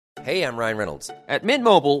Hey, I'm Ryan Reynolds. At Mint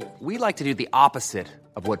Mobile, we like to do the opposite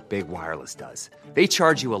of what Big Wireless does. They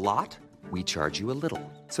charge you a lot, we charge you a little.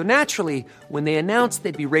 So naturally, when they announced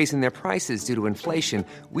they'd be raising their prices due to inflation,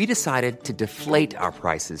 we decided to deflate our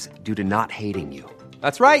prices due to not hating you.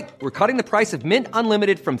 That's right. We're cutting the price of Mint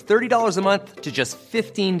Unlimited from $30 a month to just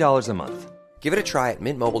 $15 a month. Give it a try at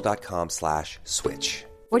mintmobile.com/switch.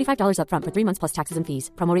 $45 up front for 3 months plus taxes and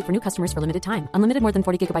fees. Promo rate for new customers for limited time. Unlimited more than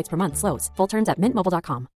 40 gigabytes per month. Slows full terms at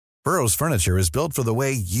mintmobile.com. Burrow's furniture is built for the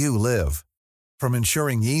way you live. From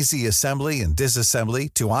ensuring easy assembly and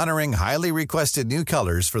disassembly to honoring highly requested new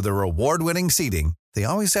colors for their award-winning seating, they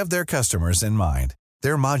always have their customers in mind.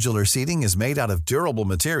 Their modular seating is made out of durable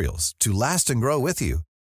materials to last and grow with you.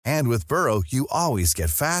 And with Burrow, you always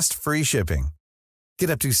get fast, free shipping.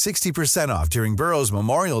 Get up to 60% off during Burrow's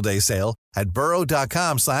Memorial Day sale at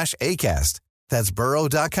burrow.com/ACAST. That's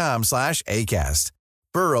burrow.com/ACAST.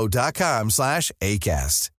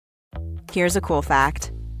 burrow.com/ACAST. Here's a cool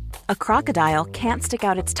fact. A crocodile can't stick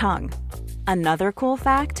out its tongue. Another cool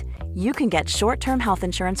fact, you can get short-term health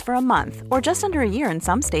insurance for a month or just under a year in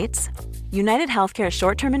some states. United Healthcare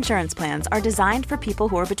short-term insurance plans are designed for people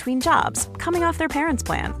who are between jobs, coming off their parents'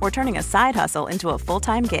 plan, or turning a side hustle into a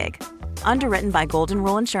full-time gig. Underwritten by Golden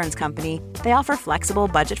Rule Insurance Company, they offer flexible,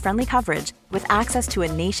 budget-friendly coverage with access to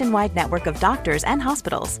a nationwide network of doctors and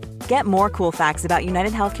hospitals. Get more cool facts about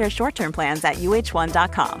United Healthcare short-term plans at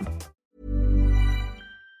uh1.com.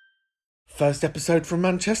 First episode from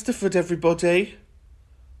Manchesterford, everybody.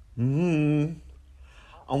 I'm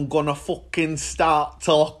gonna fucking start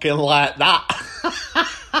talking like that.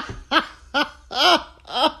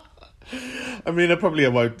 I mean, I probably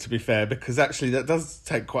won't, to be fair, because actually that does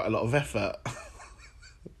take quite a lot of effort.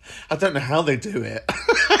 I don't know how they do it.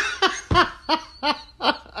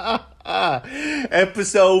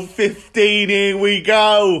 Episode 15, here we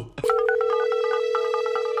go.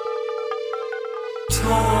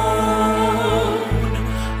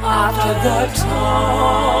 After the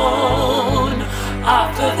tone,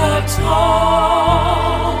 after the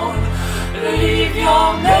tone, leave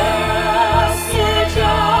your message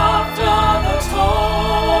after the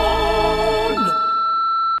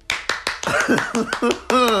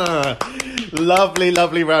tone. Lovely,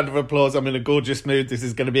 lovely round of applause. I'm in a gorgeous mood. This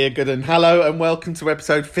is going to be a good one. Hello and welcome to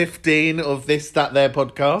episode 15 of This, That, There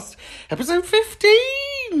podcast. Episode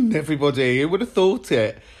 15, everybody. Who would have thought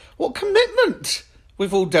it? What commitment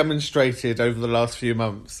we've all demonstrated over the last few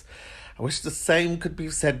months. I wish the same could be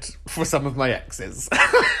said for some of my exes.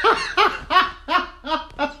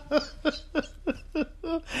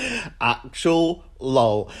 Actual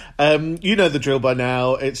lol. You know the drill by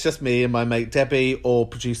now. It's just me and my mate Debbie, or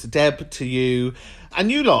producer Deb to you.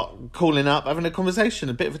 And you lot calling up, having a conversation,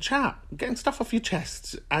 a bit of a chat, getting stuff off your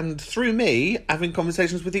chest. And through me, having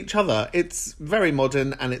conversations with each other. It's very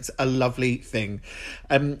modern and it's a lovely thing.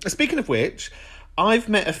 Speaking of which, I've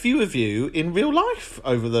met a few of you in real life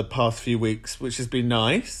over the past few weeks, which has been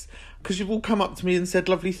nice, because you've all come up to me and said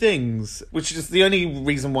lovely things, which is the only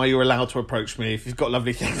reason why you're allowed to approach me, if you've got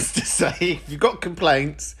lovely things to say. If you've got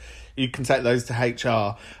complaints, you can take those to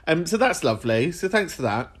HR. So that's lovely, so thanks for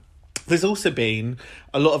that. There's also been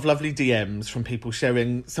a lot of lovely DMs from people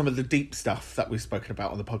sharing some of the deep stuff that we've spoken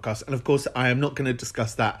about on the podcast. And of course, I am not going to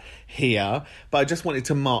discuss that here, but I just wanted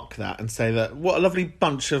to mark that and say that what a lovely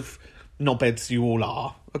bunch of knobheads you all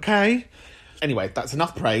are, okay? Anyway, that's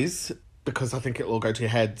enough praise, because I think it'll all go to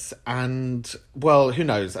your heads. And, well, who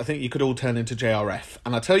knows? I think you could all turn into JRF.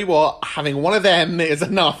 And I tell you what, having one of them is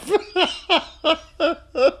enough.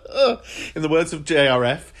 In the words of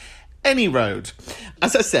JRF, any road.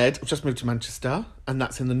 As I said, I've just moved to Manchester, and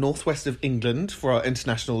that's in the northwest of England for our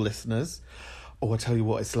international listeners. Oh, I tell you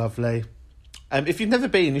what, it's lovely. If you've never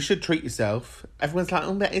been, you should treat yourself. Everyone's like,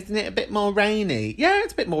 oh, but isn't it a bit more rainy? Yeah,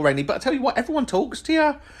 it's a bit more rainy, but I tell you what, everyone talks to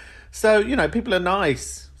you. So, you know, people are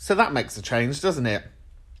nice. So that makes a change, doesn't it?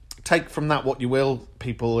 Take from that what you will,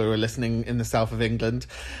 people who are listening in the south of England.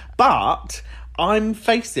 But I'm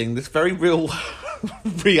facing this very real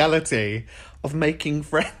reality of making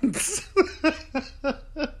friends.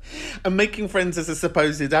 And making friends as a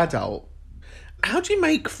supposed adult. How do you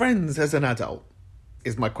make friends as an adult?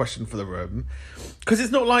 Is my question for the room. Because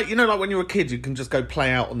it's not like, you know, like when you're a kid, you can just go play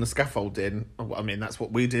out on the scaffolding. I mean, that's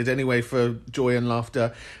what we did anyway for joy and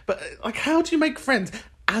laughter. But, like, how do you make friends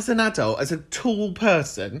as an adult, as a tall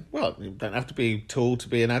person? Well, you don't have to be tall to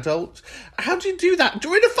be an adult. How do you do that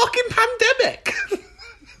during a fucking pandemic?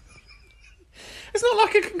 It's not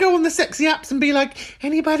like I can go on the sexy apps and be like,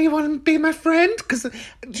 anybody want to be my friend? Because,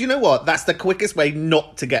 do you know what? That's the quickest way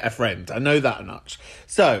not to get a friend. I know that much.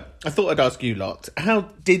 So, I thought I'd ask you lot, how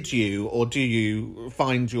did you or do you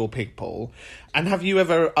find your people? And have you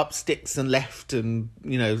ever up sticks and left and,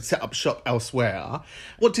 you know, set up shop elsewhere?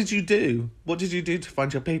 What did you do? What did you do to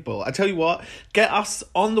find your people? I tell you what, get us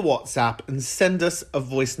on the WhatsApp and send us a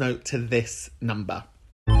voice note to this number.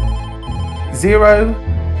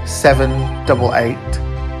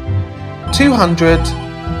 0788 200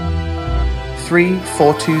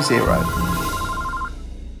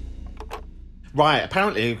 3420. Right,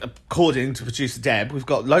 apparently, according to producer Deb, we've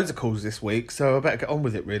got loads of calls this week, so I better get on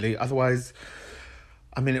with it, really. Otherwise,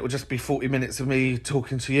 I mean, it will just be 40 minutes of me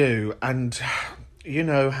talking to you, and you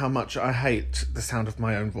know how much I hate the sound of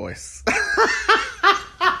my own voice.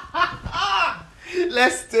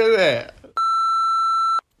 Let's do it.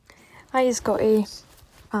 Hi Scotty,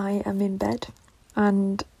 I am in bed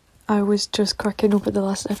and I was just cracking up at the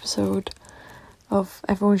last episode of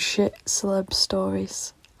everyone's shit celeb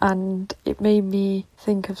stories, and it made me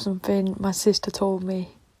think of something my sister told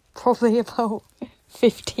me probably about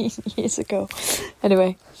 15 years ago.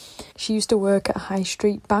 Anyway, she used to work at a high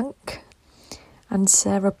street bank, and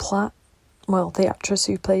Sarah Platt, well, the actress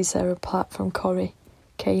who plays Sarah Platt from Corrie,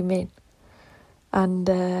 came in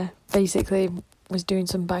and basically was doing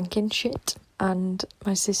some banking shit, and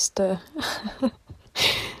my sister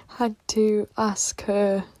had to ask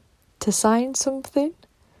her to sign something,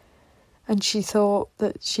 and she thought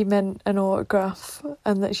that she meant an autograph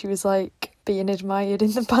and that she was like being admired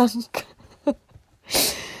in the bank.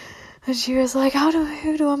 And she was like,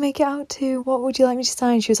 who do I make it out to? What would you like me to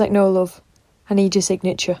sign? She was like, no love, I need your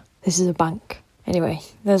signature, this is a bank. Anyway,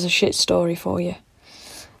 there's a shit story for you.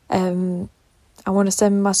 I want to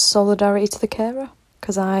send my solidarity to the carer,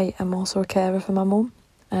 because I am also a carer for my mum,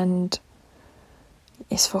 and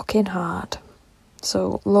it's fucking hard.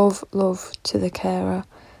 So love to the carer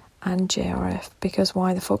and JRF, because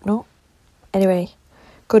why the fuck not? Anyway,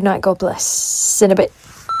 good night, God bless. See you in a bit.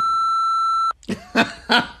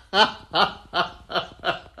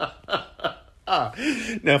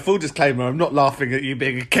 Now, full disclaimer, I'm not laughing at you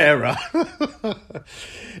being a carer.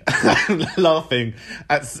 I'm laughing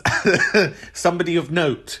at somebody of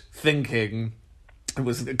note thinking it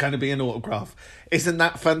was going to be an autograph. Isn't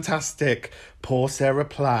that fantastic? Poor Sarah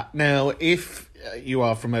Platt. Now, if you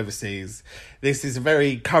are from overseas, this is a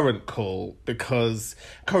very current call, because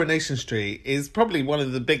Coronation Street is probably one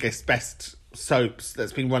of the biggest, best soaps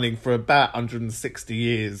that's been running for about 160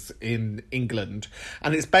 years in England,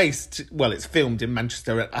 and it's filmed in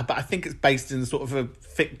Manchester, but I think it's based in sort of a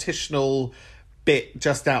fictional bit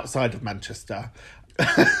just outside of Manchester.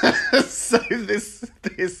 So this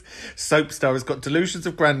soap star has got delusions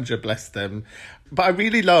of grandeur, bless them. But I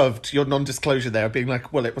really loved your non-disclosure there, being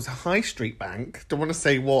like, well, it was a high street bank. Don't want to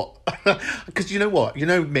say what. Because you know what? You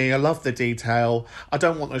know me, I love the detail. I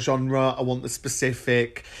don't want the genre, I want the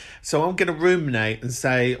specific. So I'm going to ruminate and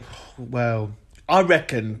say, well, I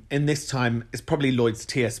reckon in this time it's probably Lloyd's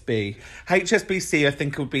TSB. HSBC, I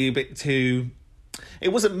think, would be a bit too...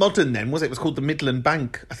 It wasn't modern then, was it? It was called the Midland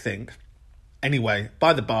Bank, I think. Anyway,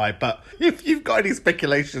 by the by, but if you've got any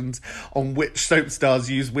speculations on which soap stars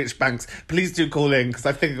use which banks, please do call in, because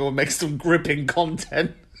I think it will make some gripping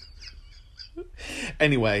content.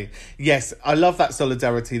 Anyway, yes, I love that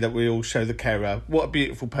solidarity that we all show the carer. What a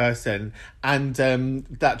beautiful person. And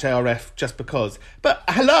that JRF just because. But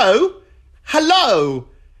hello?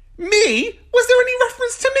 Me? Was there any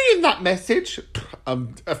reference to me in that message?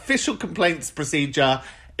 Official complaints procedure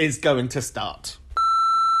is going to start.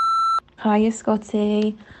 Hiya,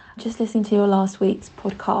 Scotty. Just listening to your last week's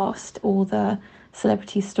podcast, all the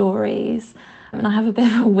celebrity stories, and I have a bit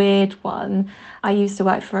of a weird one. I used to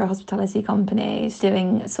work for a hospitality company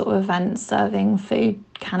doing sort of events, serving food,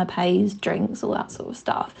 canapes, drinks, all that sort of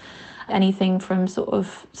stuff. Anything from sort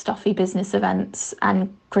of stuffy business events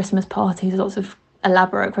and Christmas parties, lots of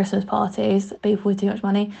elaborate Christmas parties, people with too much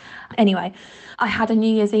money. Anyway, I had a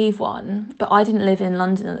New Year's Eve one, but I didn't live in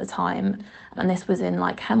London at the time, and this was in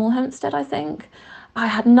like Hemel Hempstead, I think. I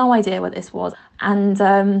had no idea what this was, and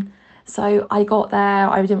so I got there,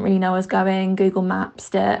 I didn't really know I was going, Google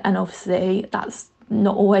Mapped it, and obviously that's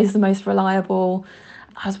not always the most reliable.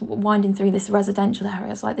 I was winding through this residential area, I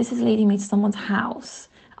was like, this is leading me to someone's house.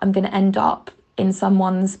 I'm going to end up in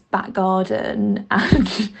someone's back garden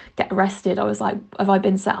and get arrested. I was like, have I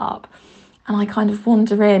been set up? And I kind of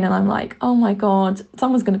wander in and I'm like, oh my God,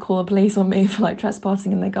 someone's going to call the police on me for like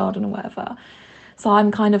trespassing in their garden or whatever. So I'm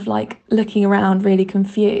kind of like looking around really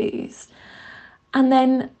confused. And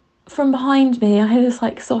then from behind me, I hear this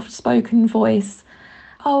like soft spoken voice.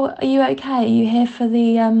 oh, are you okay? Are you here for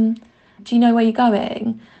the, do you know where you're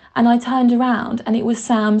going? And I turned around and it was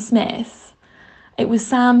Sam Smith. It was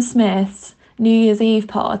Sam Smith's New Year's Eve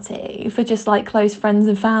party for just like close friends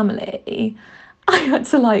and family. I had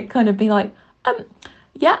to like kind of be like,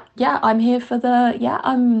 yeah, I'm here for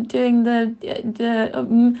I'm doing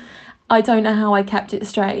I don't know how I kept it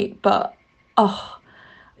straight, but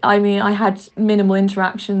I mean, I had minimal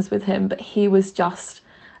interactions with him, but he was just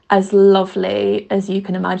as lovely as you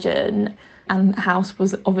can imagine. And the house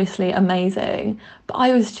was obviously amazing, but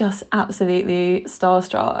I was just absolutely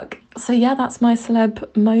starstruck. So yeah, that's my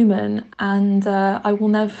celeb moment, and I will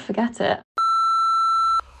never forget it.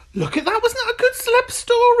 Look at that, wasn't that a good celeb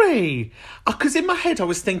story? Because in my head I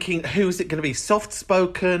was thinking, who is it going to be?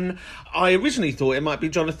 Soft-spoken? I originally thought it might be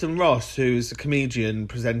Jonathan Ross, who's a comedian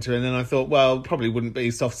presenter, and then I thought, well, probably wouldn't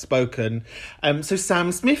be soft-spoken. So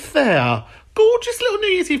Sam Smith there. Gorgeous little New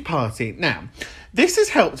Year's Eve party. Now, this has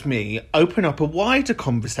helped me open up a wider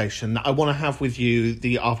conversation that I want to have with you,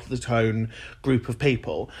 the After the Tone group of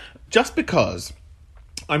people, just because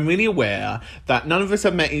I'm really aware that none of us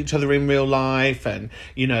have met each other in real life, and,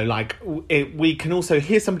 you know, like, we can also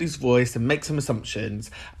hear somebody's voice and make some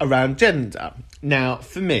assumptions around gender. Now,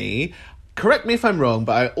 for me, correct me if I'm wrong,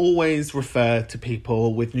 but I always refer to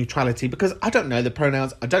people with neutrality because I don't know the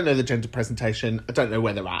pronouns, I don't know the gender presentation, I don't know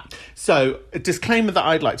where they're at. So a disclaimer that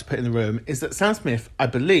I'd like to put in the room is that Sam Smith, I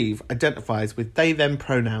believe, identifies with they, them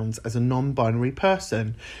pronouns as a non-binary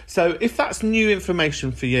person. So if that's new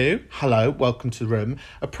information for you, hello, welcome to the room.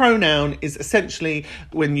 A pronoun is essentially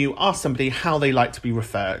when you ask somebody how they like to be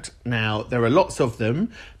referred. Now, there are lots of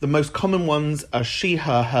them. The most common ones are she,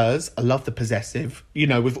 her, hers. I love the possessive. You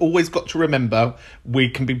know, we've always got to remember we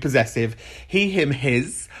can be possessive. He, him,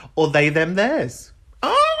 his, or they, them, theirs.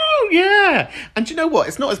 Oh, yeah. And you know what?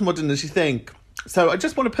 It's not as modern as you think. So I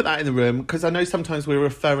just want to put that in the room because I know sometimes we're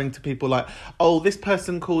referring to people like, oh, this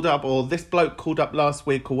person called up or this bloke called up last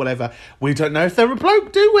week or whatever. We don't know if they're a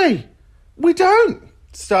bloke, do we? We don't.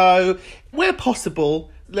 So where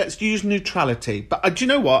possible, let's use neutrality. But do you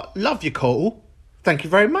know what? Love your call. Thank you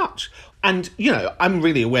very much. And, you know, I'm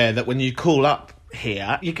really aware that when you call up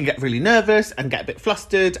here, you can get really nervous and get a bit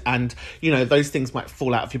flustered and, you know, those things might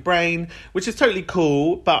fall out of your brain, which is totally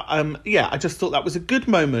cool. But, yeah, I just thought that was a good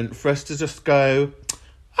moment for us to just go,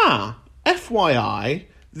 FYI,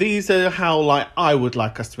 these are how, like, I would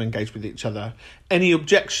like us to engage with each other. Any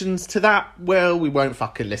objections to that? Well, we won't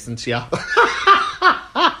fucking listen to you.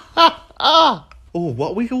 Oh,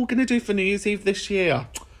 what are we all going to do for New Year's Eve this year?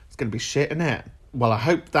 It's going to be shit, isn't it? Well, I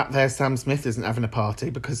hope that there Sam Smith isn't having a party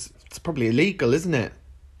because it's probably illegal, isn't it?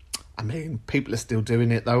 I mean, people are still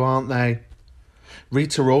doing it though, aren't they?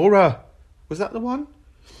 Rita Ora, was that the one?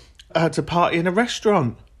 To party in a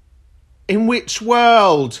restaurant. In which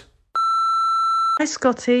world? Hi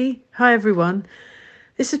Scotty, hi everyone.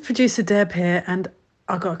 This is producer Deb here, and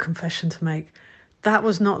I've got a confession to make. That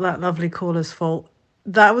was not that lovely caller's fault.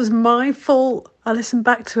 That was my fault. I listened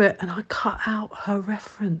back to it and I cut out her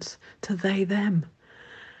reference to they, them.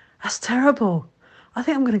 That's terrible. I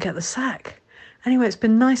think I'm going to get the sack. Anyway, it's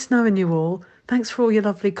been nice knowing you all. Thanks for all your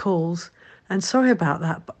lovely calls. And sorry about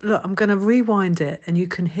that. But look, I'm going to rewind it and you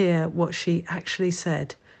can hear what she actually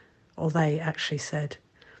said. Or they actually said.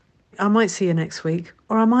 I might see you next week.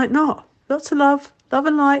 Or I might not. Lots of love. Love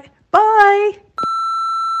and light. Bye.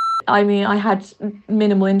 I mean, I had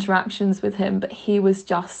minimal interactions with him, but he was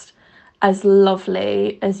just as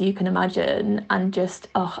lovely as you can imagine. And just,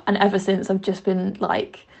 and ever since I've just been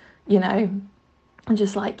like, you know, I'm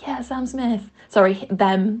just like, yeah, Sam Smith. Sorry,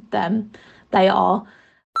 them, they are.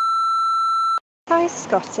 Hi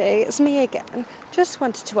Scotty, it's me again. Just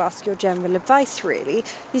wanted to ask your general advice really.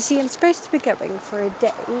 You see, I'm supposed to be going for a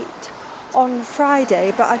date on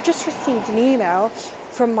Friday, but I've just received an email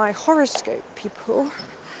from my horoscope people.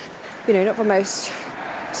 You know, not the most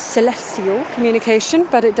celestial communication,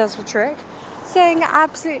 but it does the trick. Saying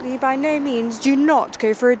absolutely by no means do not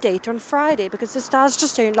go for a date on Friday because the stars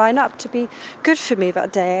just don't line up to be good for me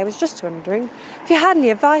that day. I was just wondering if you had any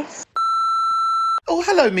advice. Oh,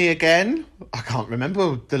 hello, me again. I can't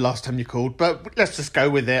remember the last time you called, but let's just go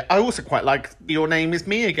with it. I also quite like your name is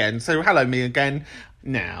me again, so hello, me again.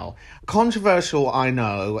 Now, controversial, I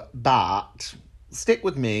know, but stick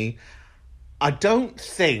with me. I don't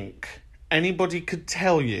think anybody could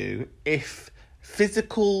tell you if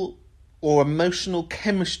physical or emotional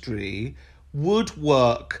chemistry would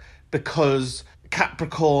work because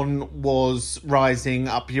Capricorn was rising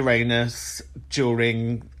up Uranus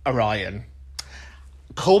during Orion.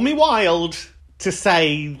 Call me wild to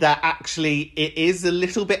say that actually it is a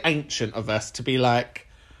little bit ancient of us to be like,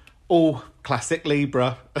 oh, Classic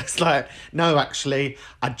Libra. It's like, no, actually,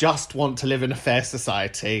 I just want to live in a fair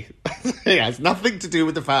society. It has nothing to do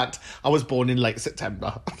with the fact I was born in late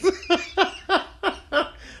September.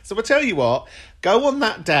 So I tell you what, go on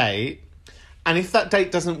that date, and if that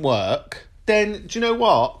date doesn't work, then do you know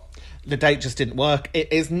what? The date just didn't work.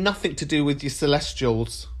 It is nothing to do with your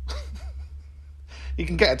celestials. You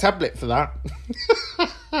can get a tablet for that.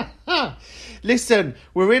 Listen,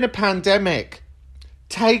 we're in a pandemic.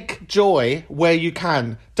 Take joy where you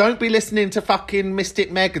can. Don't be listening to fucking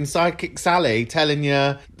Mystic Meg and Psychic Sally telling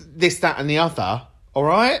you this, that and the other. All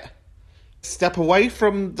right? Step away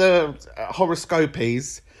from the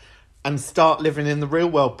horoscopies and start living in the real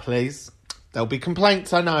world, please. There'll be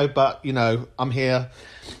complaints, I know, but, you know, I'm here.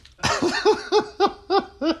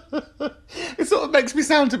 It sort of makes me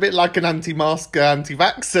sound a bit like an anti-masker,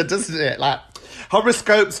 anti-vaxxer, doesn't it? Like,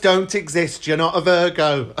 horoscopes don't exist, you're not a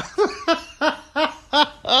Virgo.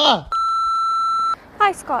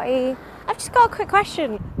 Hi Scotty, I've just got a quick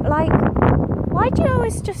question. Like, why do you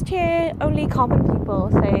always just hear only common people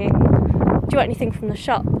saying, do you want anything from the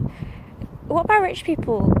shop? What about rich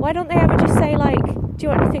people? Why don't they ever just say, like, do you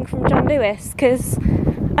want anything from John Lewis? Because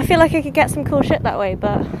I feel like I could get some cool shit that way,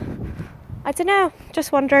 but I don't know,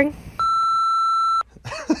 just wondering.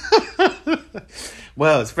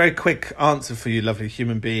 Well, it's a very quick answer for you, lovely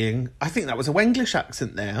human being. I think that was a Wenglish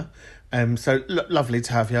accent there. So lovely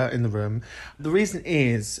to have you in the room. The reason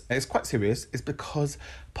is, it's quite serious, is because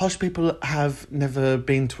posh people have never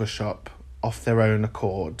been to a shop off their own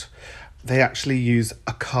accord. They actually use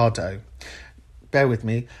Ocado. Bear with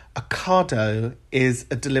me. Ocado is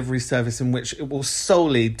a delivery service in which it will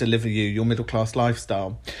solely deliver you your middle-class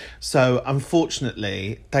lifestyle. So,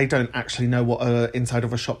 unfortunately, they don't actually know what an inside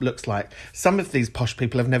of a shop looks like. Some of these posh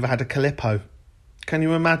people have never had a Calippo. Can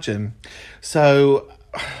you imagine? So,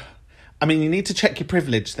 I mean, you need to check your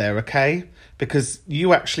privilege there, okay? Because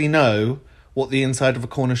you actually know what the inside of a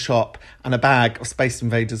corner shop and a bag of Space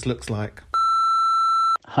Invaders looks like.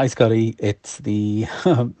 Hi Scotty, it's the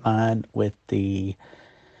man with the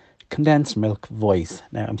condensed milk voice.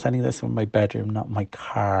 Now I'm sending this from my bedroom, not my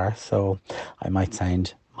car, so I might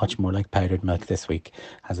sound much more like powdered milk this week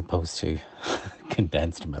as opposed to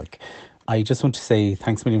condensed milk. I just want to say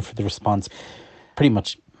thanks a million for the response. Pretty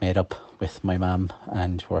much made up with my mum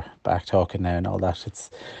and we're back talking now and all that. It's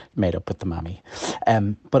made up with the mammy.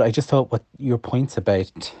 But I just thought what your points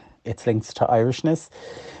about its links to Irishness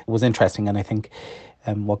was interesting, and I think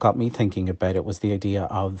what got me thinking about it was the idea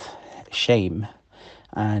of shame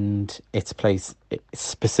and its place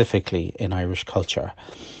specifically in Irish culture,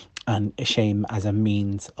 and shame as a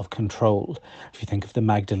means of control. If you think of the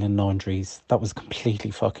Magdalene laundries, that was completely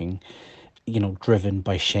fucking, driven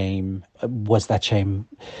by shame. Was that shame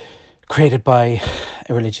created by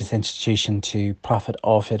a religious institution to profit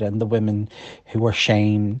off it, and the women who were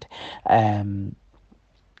shamed?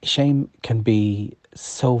 Shame can be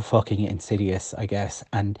so fucking insidious, I guess,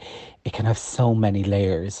 and it can have so many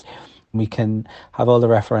layers. We can have all the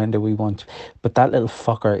referenda we want, but that little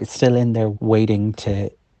fucker is still in there waiting to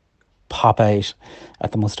pop out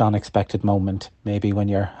at the most unexpected moment, maybe when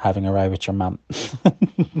you're having a row with your mum.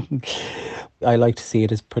 I like to see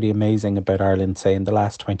it as pretty amazing about Ireland, say, in the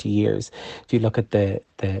last 20 years. If you look at the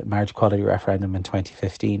marriage equality referendum in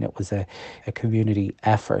 2015, it was a community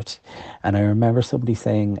effort. And I remember somebody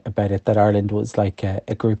saying about it that Ireland was like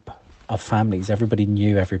a group of families. Everybody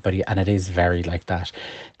knew everybody, and it is very like that.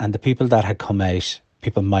 And the people that had come out,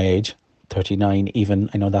 people my age, 39 even,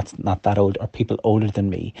 I know that's not that old, or people older than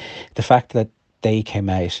me, the fact that they came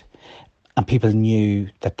out and people knew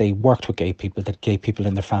that they worked with gay people, that gay people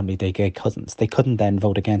in their family, they gay cousins, they couldn't then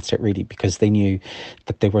vote against it really, because they knew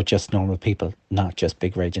that they were just normal people, not just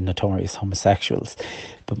big raging notorious homosexuals.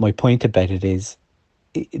 But my point about it is,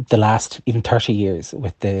 the last even 30 years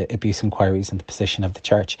with the abuse inquiries and the position of the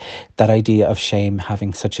church, that idea of shame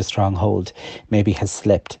having such a strong hold maybe has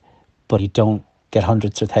slipped, but you don't get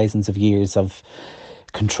hundreds or thousands of years of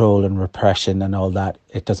control and repression and all that.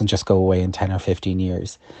 It doesn't just go away in 10 or 15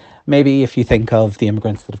 years. Maybe if you think of the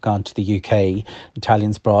immigrants that have gone to the UK,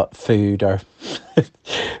 Italians brought food or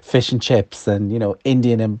fish and chips, and,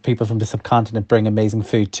 Indian and people from the subcontinent bring amazing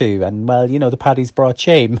food too. And, well, the Paddies brought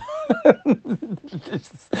shame.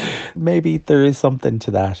 Maybe there is something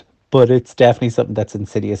to that, but it's definitely something that's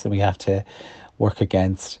insidious and we have to work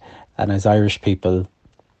against. And as Irish people,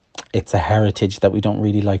 it's a heritage that we don't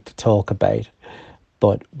really like to talk about,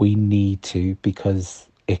 but we need to, because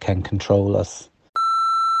it can control us.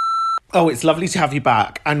 Oh, it's lovely to have you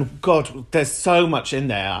back. And God, there's so much in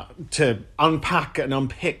there to unpack and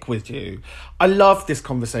unpick with you. I love this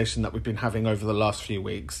conversation that we've been having over the last few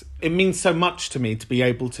weeks. It means so much to me to be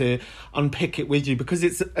able to unpick it with you because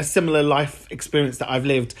it's a similar life experience that I've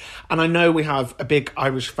lived. And I know we have a big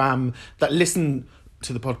Irish fam that listen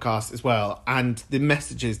to the podcast as well. And the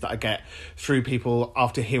messages that I get through people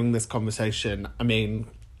after hearing this conversation, I mean,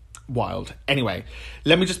 wild. Anyway,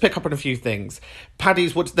 let me just pick up on a few things.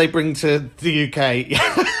 Paddy's, what did they bring to the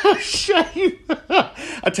UK? Shame.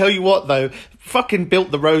 I tell you what, though, fucking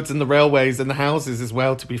built the roads and the railways and the houses as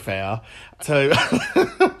well, to be fair. So,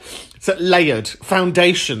 so layered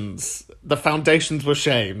foundations. The foundations were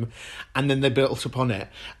shame, and then they built upon it.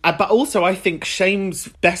 But also, I think shame's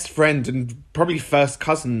best friend and probably first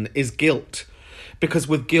cousin is guilt. Because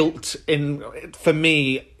with guilt, for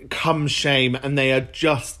me, comes shame, and they are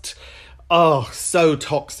just, so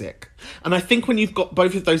toxic. And I think when you've got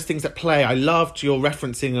both of those things at play, I loved your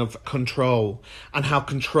referencing of control and how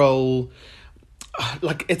control,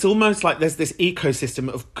 like, it's almost like there's this ecosystem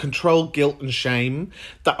of control, guilt and shame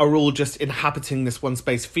that are all just inhabiting this one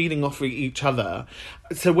space, feeding off each other.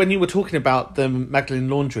 So when you were talking about the Magdalene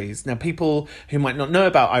laundries, now people who might not know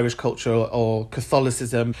about Irish culture or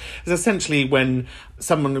Catholicism, is essentially when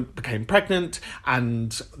someone became pregnant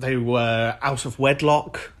and they were out of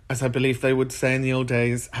wedlock, as I believe they would say in the old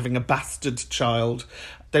days, having a bastard child,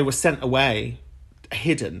 they were sent away,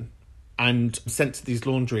 hidden, and sent to these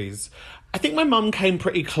laundries. I think my mum came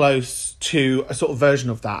pretty close to a sort of version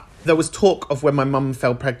of that. There was talk of when my mum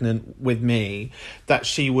fell pregnant with me that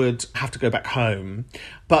she would have to go back home.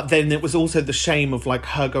 But then it was also the shame of like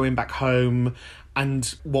her going back home and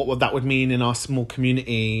what that would mean in our small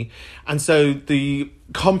community. And so the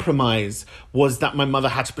compromise was that my mother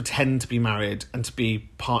had to pretend to be married and to be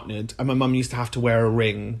partnered. And my mum used to have to wear a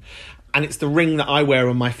ring. And it's the ring that I wear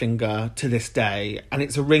on my finger to this day. And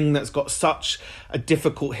it's a ring that's got such a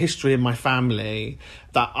difficult history in my family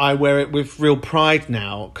that I wear it with real pride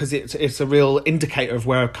now because it's a real indicator of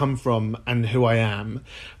where I've come from and who I am.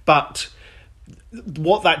 But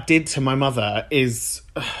what that did to my mother is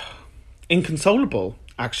inconsolable,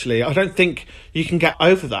 actually. I don't think you can get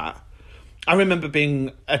over that. I remember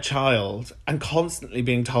being a child and constantly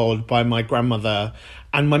being told by my grandmother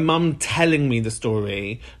and my mum telling me the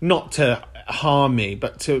story, not to harm me,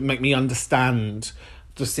 but to make me understand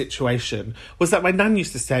the situation, was that my nan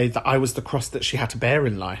used to say that I was the cross that she had to bear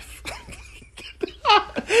in life.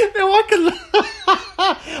 Now,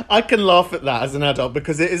 I can laugh at that as an adult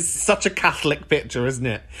because it is such a Catholic picture, isn't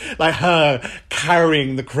it? Like her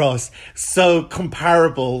carrying the cross, so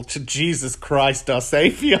comparable to Jesus Christ, our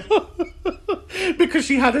Saviour, because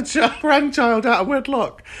she had a grandchild out of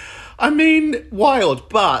wedlock. I mean, wild,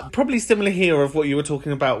 but probably similar here of what you were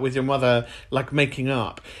talking about with your mother, like making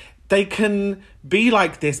up. They can be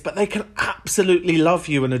like this, but they can absolutely love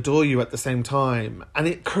you and adore you at the same time. And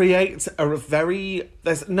it creates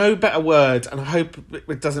there's no better word, and I hope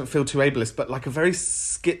it doesn't feel too ableist, but like a very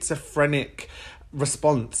schizophrenic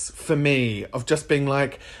response for me of just being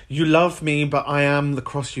like, you love me, but I am the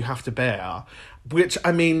cross you have to bear. Which,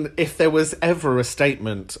 I mean, if there was ever a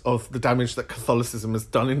statement of the damage that Catholicism has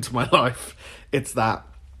done into my life, it's that.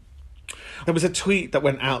 There was a tweet that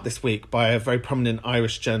went out this week by a very prominent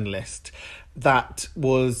Irish journalist that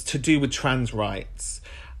was to do with trans rights.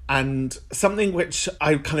 And something which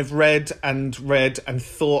I kind of read and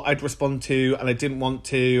thought I'd respond to, and I didn't want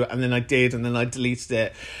to, and then I did, and then I deleted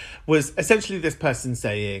it, was essentially this person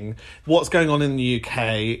saying, what's going on in the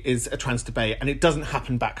UK is a trans debate, and it doesn't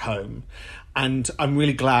happen back home. And I'm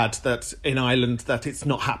really glad that in Ireland that it's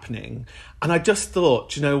not happening. And I just thought,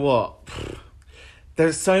 do you know what?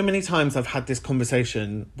 There's so many times I've had this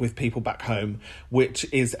conversation with people back home, which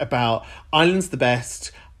is about Ireland's the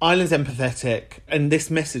best, Ireland's empathetic, and this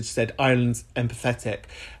message said Ireland's empathetic.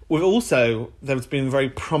 There's been a very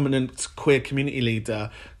prominent queer community leader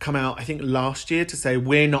come out, I think last year, to say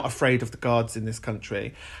we're not afraid of the guards in this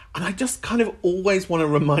country. And I just kind of always want to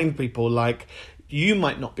remind people, like, you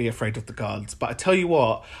might not be afraid of the guards, but I tell you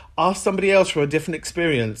what, ask somebody else from a different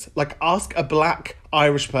experience. Like, ask a black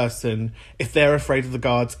Irish person if they're afraid of the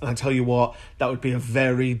guards, and I tell you what, that would be a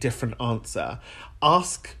very different answer.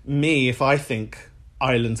 Ask me if I think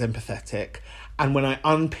Ireland's empathetic, and when I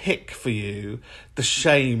unpick for you the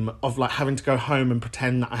shame of like having to go home and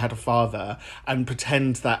pretend that I had a father and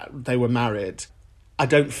pretend that they were married, I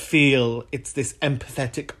don't feel it's this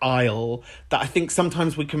empathetic Isle that I think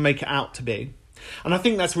sometimes we can make it out to be. And I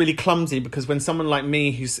think that's really clumsy because when someone like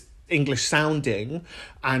me who's English sounding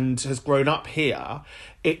and has grown up here,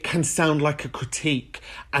 it can sound like a critique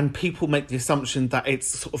and people make the assumption that it's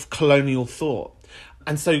sort of colonial thought.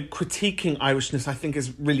 And so critiquing Irishness, I think,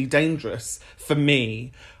 is really dangerous for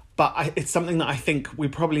me. But it's something that I think we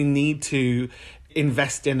probably need to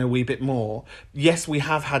invest in a wee bit more. Yes, we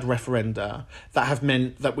have had referenda that have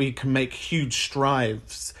meant that we can make huge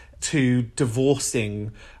strides to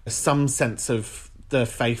divorcing some sense of the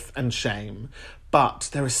faith and shame. But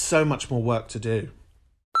there is so much more work to do.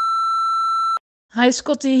 Hi,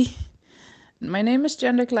 Scotty. My name is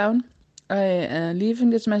Gender Clown. I leaving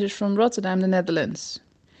this message from Rotterdam, the Netherlands.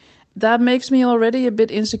 That makes me already a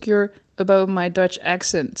bit insecure about my Dutch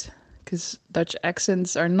accent, because Dutch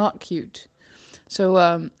accents are not cute. So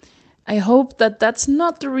I hope that that's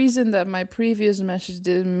not the reason that my previous message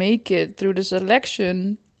didn't make it through the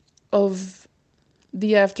selection of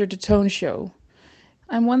the After the Tone show.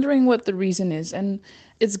 I'm wondering what the reason is. And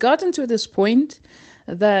it's gotten to this point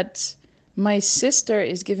that my sister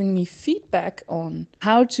is giving me feedback on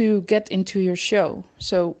how to get into your show.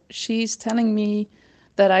 So she's telling me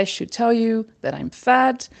that I should tell you that I'm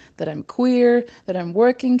fat, that I'm queer, that I'm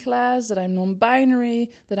working class, that I'm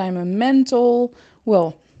non-binary, that I'm a mental.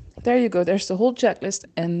 Well, there you go. There's the whole checklist.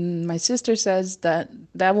 And my sister says that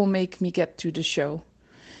that will make me get to the show.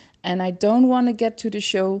 And I don't want to get to the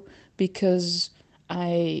show because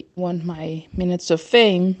I want my minutes of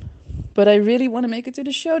fame, but I really want to make it to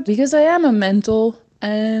the show because I am a mental,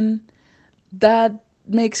 and that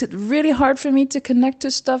makes it really hard for me to connect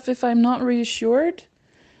to stuff if I'm not reassured.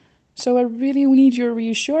 So I really need your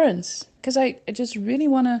reassurance because I just really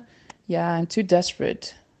want to, I'm too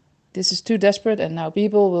desperate. This is too desperate, and now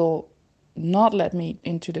people will not let me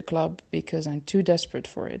into the club because I'm too desperate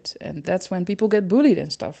for it. And that's when people get bullied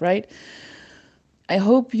and stuff, right? I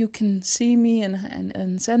hope you can see me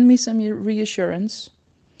and send me some reassurance,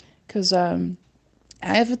 because I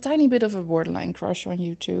have a tiny bit of a borderline crush on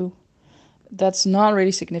you too. That's not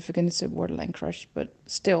really significant, it's a borderline crush, but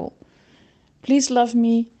still. Please love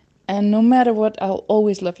me, and no matter what, I'll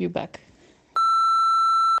always love you back.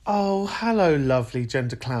 Oh, hello, lovely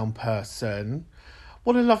gender clown person.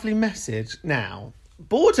 What a lovely message. Now,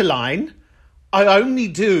 borderline? I only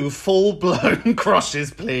do full-blown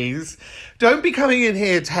crushes, please. Don't be coming in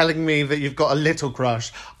here telling me that you've got a little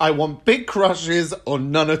crush. I want big crushes or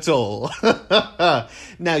none at all.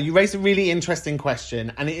 Now, you raised a really interesting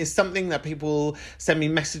question, and it is something that people send me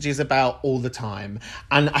messages about all the time.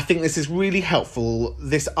 And I think this is really helpful.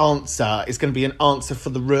 This answer is going to be an answer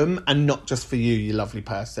for the room and not just for you, you lovely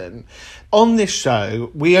person. On this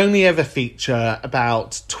show, we only ever feature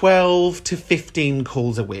about 12 to 15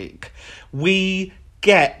 calls a week. We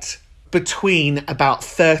get between about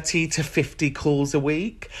 30 to 50 calls a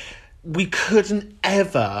week. We couldn't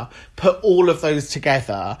ever put all of those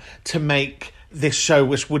together to make this show,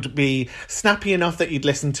 which would be snappy enough that you'd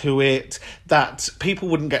listen to it, that people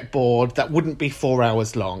wouldn't get bored, that wouldn't be 4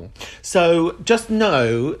 hours long. So just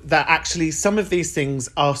know that actually some of these things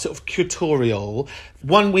are sort of curatorial.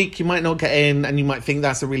 One week you might not get in and you might think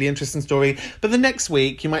that's a really interesting story, but the next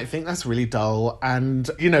week you might think that's really dull. And,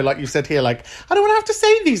 you know, like you said here, like, I don't want to have to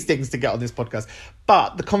say these things to get on this podcast.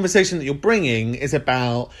 But the conversation that you're bringing is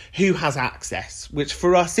about who has access, which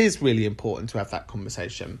for us is really important to have that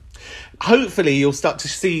conversation. Hopefully you'll start to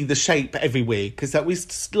see the shape every week, because that we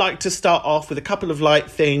like to start off with a couple of light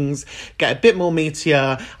things, get a bit more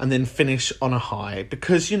meatier, and then finish on a high.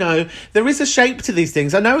 Because, you know, there is a shape to these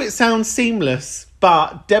things. I know it sounds seamless,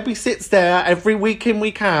 but Debbie sits there every week in,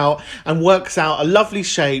 week out and works out a lovely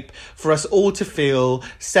shape for us all to feel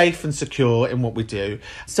safe and secure in what we do.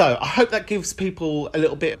 So I hope that gives people a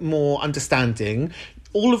little bit more understanding.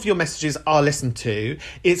 All of your messages are listened to.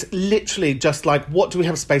 It's literally just like, what do we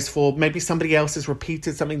have space for? Maybe somebody else has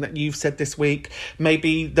repeated something that you've said this week.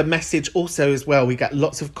 Maybe the message also as well. We get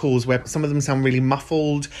lots of calls where some of them sound really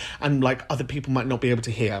muffled and like other people might not be able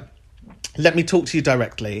to hear. Let me talk to you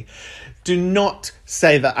directly. Do not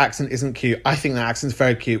say that accent isn't cute. I think that accent's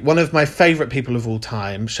very cute. One of my favourite people of all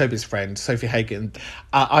time, Showbiz friend, Sophie Hagen,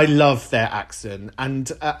 I love their accent. And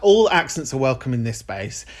all accents are welcome in this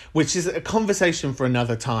space, which is a conversation for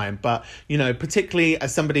another time. But, you know, particularly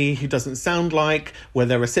as somebody who doesn't sound like where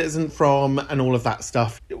they're a citizen from and all of that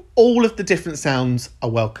stuff, all of the different sounds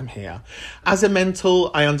are welcome here. As a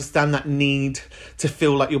mental, I understand that need to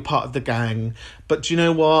feel like you're part of the gang. But do you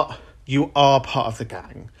know what? You are part of the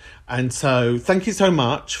gang. And so thank you so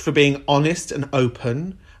much for being honest and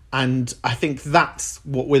open. And I think that's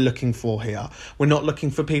what we're looking for here. We're not looking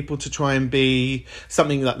for people to try and be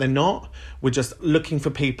something that they're not. We're just looking for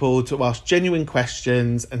people to ask genuine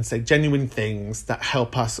questions and say genuine things that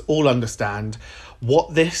help us all understand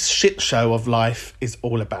what this shit show of life is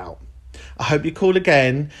all about. I hope you call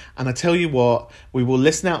again, and I tell you what, we will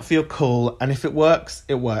listen out for your call, and if it works,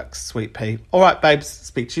 sweet pea. All right, babes,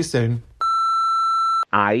 speak to you soon.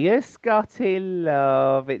 Hiya, Scotty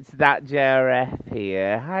love. It's that JRF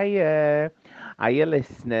here. Hiya. Hiya,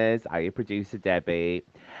 listeners. Hiya, producer Debbie.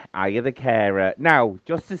 Hiya, the carer. Now,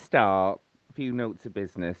 just to start, a few notes of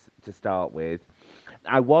business to start with.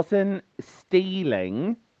 I wasn't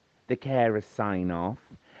stealing the carer's sign-off.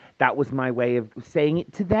 That was my way of saying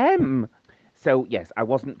it to them. So, yes, I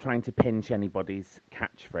wasn't trying to pinch anybody's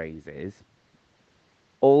catchphrases.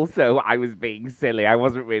 Also, I was being silly. I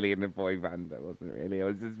wasn't really in a boy band. I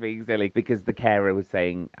was just being silly because the carer was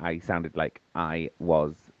saying I sounded like I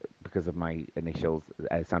was, because of my initials,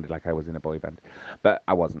 sounded like I was in a boy band. But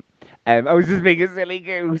I wasn't. I was just being a silly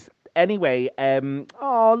goose. Anyway,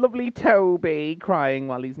 oh, lovely Toby crying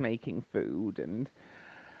while he's making food. And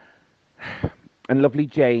lovely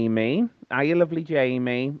Jamie. Hiya, lovely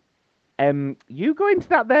Jamie. You going to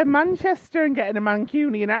that there Manchester and getting a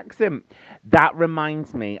Mancunian accent. That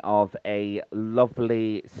reminds me of a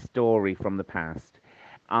lovely story from the past.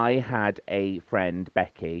 I had a friend,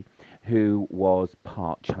 Becky, who was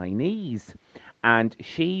part Chinese, and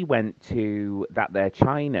she went to that there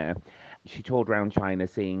China. She toured around China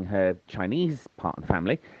seeing her Chinese part of the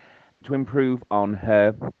family to improve on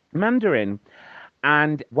her Mandarin.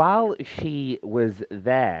 And while she was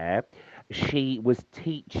there, she was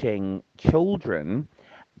teaching children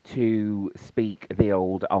to speak the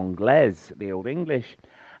old Anglais, the old English.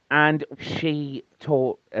 And she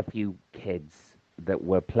taught a few kids that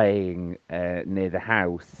were playing near the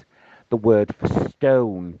house the word for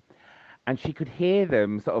stone. And she could hear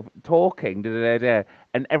them sort of talking,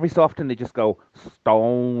 and every so often they just go,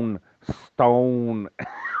 stone, stone.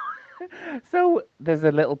 So there's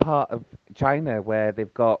a little part of China where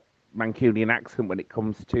they've got Mancunian accent when it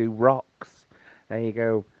comes to rocks. There you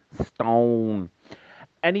go, stone.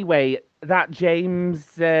 Anyway, that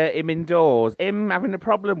James, him indoors, him having a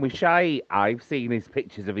problem with Shy. I've seen his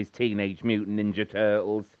pictures of his Teenage Mutant Ninja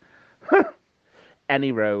Turtles.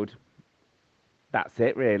 Any road. That's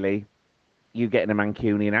it, really. You getting a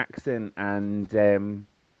Mancunian accent, and you'll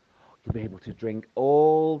be able to drink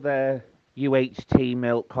all the UHT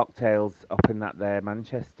milk cocktails up in that there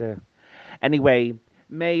Manchester. Anyway,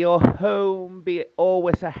 may your home be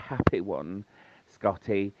always a happy one,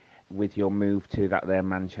 Scotty, with your move to that there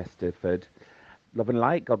Manchesterford. Love and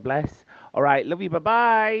light, God bless. All right, love you,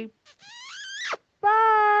 bye-bye.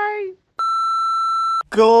 Bye.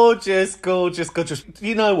 Gorgeous, gorgeous, gorgeous.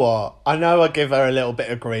 You know what? I know I give her a little bit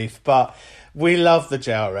of grief, but we love the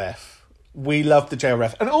JRF. We love the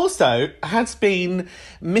JRF. And also has been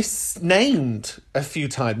misnamed a few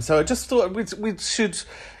times. So I just thought we should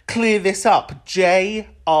clear this up. JRF.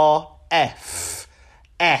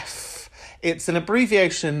 F. It's an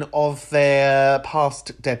abbreviation of their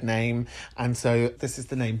past dead name. And so this is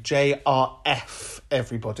the name. JRF,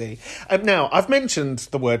 everybody. Now, I've mentioned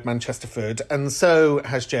the word Manchesterford, and so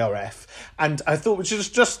has JRF. And I thought we should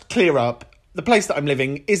just clear up. The place that I'm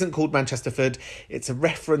living isn't called Manchesterford. It's a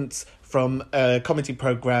reference from a comedy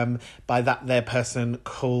programme by that there person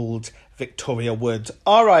called Victoria Wood.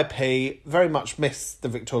 R.I.P. Very much miss the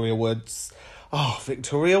Victoria Woods. Oh,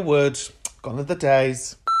 Victoria Wood. Gone are the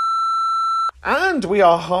days. And we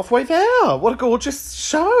are halfway there. What a gorgeous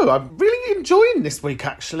show. I'm really enjoying this week,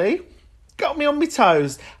 actually. Got me on my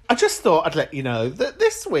toes. I just thought I'd let you know that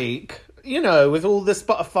this week, you know, with all the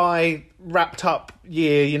Spotify wrapped up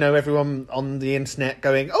year, you know, everyone on the internet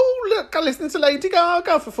going, oh, look, I listened to Lady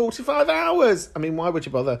Gaga for 45 hours. I mean, why would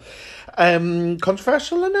you bother?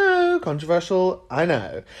 Controversial, I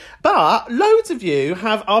know. But loads of you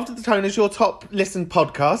have After the Tone as your top listened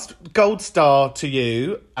podcast. Gold star to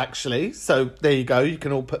you, actually. So there you go. You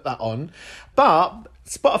can all put that on. But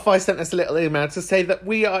Spotify sent us a little email to say that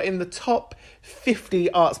we are in the top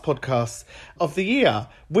 50 arts podcasts of the year,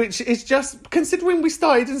 which is just, considering we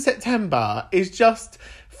started in September, is just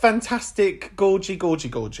fantastic,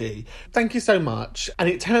 gorgy. Thank you so much. And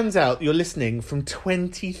it turns out you're listening from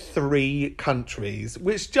 23 countries,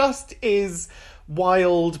 which just is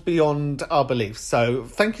wild beyond our beliefs. So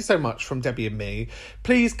thank you so much from Debbie and me.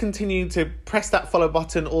 Please continue to press that follow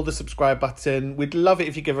button or the subscribe button. We'd love it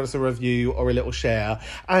if you give us a review or a little share.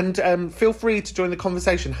 And feel free to join the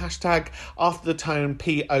conversation. Hashtag After the Tone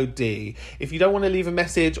POD. If you don't want to leave a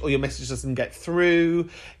message or your message doesn't get through,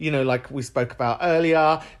 you know, like we spoke about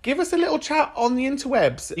earlier, give us a little chat on the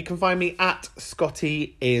interwebs. You can find me at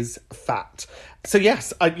Scotty is Fat. So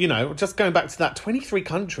yes, just going back to that, 23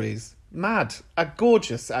 countries. Mad.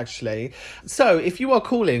 Gorgeous, actually. So, if you are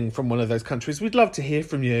calling from one of those countries, we'd love to hear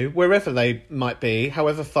from you, wherever they might be,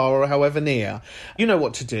 however far or however near. You know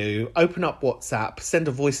what to do. Open up WhatsApp, send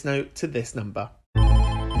a voice note to this number.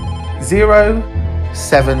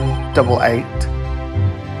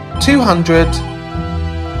 0788 200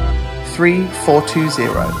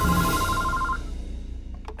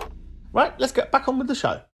 3420. Right, let's get back on with the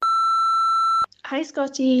show. Hi,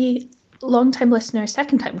 Scotty. Long-time listener,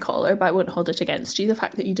 second-time caller, but I won't hold it against you. The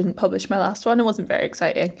fact that you didn't publish my last one, it wasn't very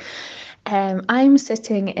exciting. I'm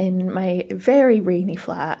sitting in my very rainy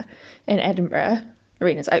flat in Edinburgh. The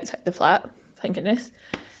rain is outside the flat, thank goodness.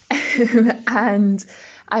 And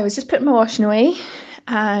I was just putting my washing away,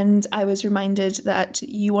 and I was reminded that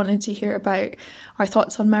you wanted to hear about our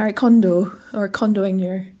thoughts on Marie Kondo, or condoing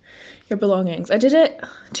your belongings. I did it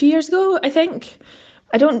 2 years ago, I think.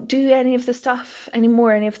 I don't do any of the stuff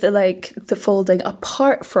anymore, any of the folding,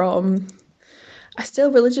 apart from I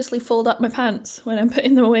still religiously fold up my pants when I'm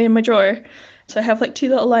putting them away in my drawer. So I have 2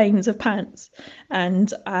 little lines of pants,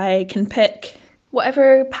 and I can pick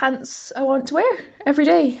whatever pants I want to wear every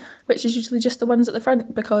day, which is usually just the ones at the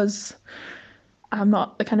front, because I'm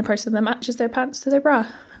not the kind of person that matches their pants to their bra.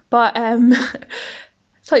 But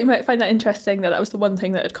thought you might find that interesting, that was the one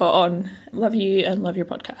thing that had caught on. Love you and love your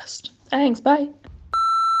podcast. Thanks, bye.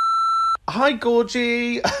 Hi,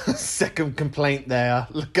 Gorgie. Second complaint there.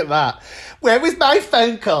 Look at that. Where was my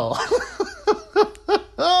phone call?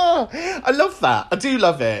 I love that. I do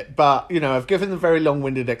love it. But, I've given a very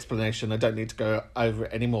long-winded explanation. I don't need to go over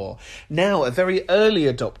it anymore. Now, a very early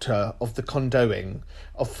adopter of the condoing,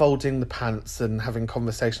 of folding the pants and having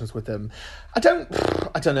conversations with them. I don't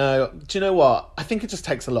know. Do you know what? I think it just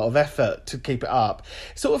takes a lot of effort to keep it up.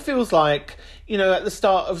 It sort of feels like, at the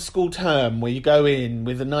start of school term, where you go in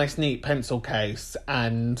with a nice, neat pencil case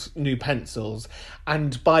and new pencils,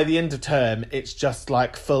 and by the end of term, it's just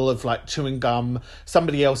full of chewing gum,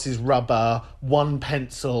 somebody else's rubber, one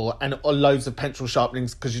pencil, and loads of pencil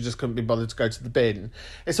sharpenings because you just couldn't be bothered to go to the bin.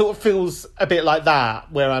 It sort of feels a bit like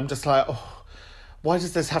that, where I'm just why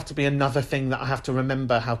does this have to be another thing that I have to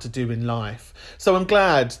remember how to do in life? So I'm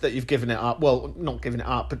glad that you've given it up. Well, not given it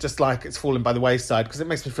up, but just it's fallen by the wayside, because it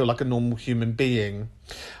makes me feel like a normal human being.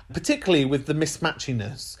 Particularly with the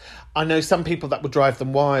mismatchiness. I know some people that would drive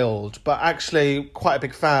them wild, but actually quite a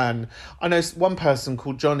big fan. I know one person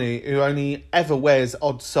called Johnny who only ever wears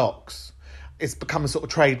odd socks. It's become a sort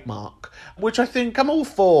of trademark, which I think I'm all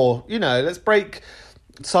for. Let's break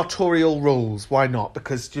sartorial rules. Why not?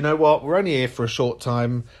 Because do you know what? We're only here for a short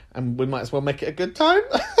time, and we might as well make it a good time.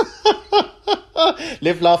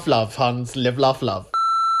 Live, laugh, love, Hans. Live, laugh, love.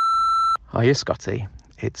 Hiya, Scotty.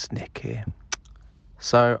 It's Nick here.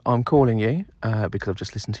 So I'm calling you because I've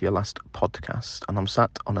just listened to your last podcast, and I'm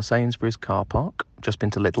sat on a Sainsbury's car park. Just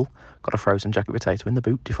been to Lidl, got a frozen jacket potato in the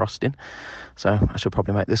boot, defrosting. So I should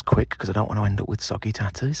probably make this quick because I don't want to end up with soggy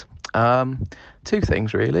tattoos. 2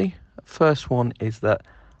 things really. First one is that,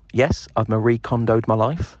 yes, I've Marie Kondoed my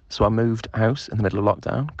life. So I moved house in the middle of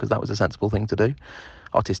lockdown because that was a sensible thing to do.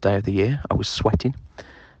 Hottest day of the year. I was sweating.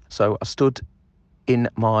 So I stood in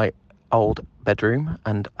my old bedroom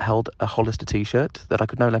and held a Hollister t-shirt that I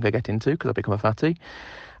could no longer get into because I'd become a fatty,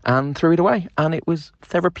 and threw it away. And it was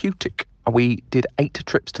therapeutic. We did 8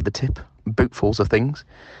 trips to the tip, bootfuls of things.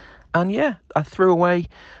 And yeah, I threw away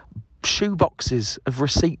shoe boxes of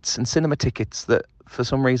receipts and cinema tickets that for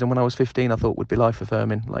some reason when I was 15 I thought would be life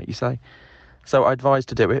affirming, like you say. So I advise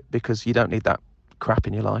to do it because you don't need that crap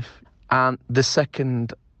in your life. And the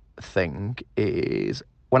second thing is,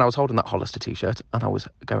 when I was holding that Hollister t-shirt and I was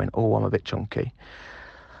going, I'm a bit chunky,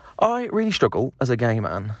 I really struggle as a gay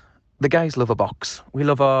man. The gays love a box. We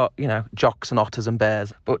love our, jocks and otters and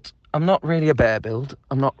bears. But I'm not really a bear build.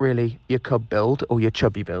 I'm not really your cub build or your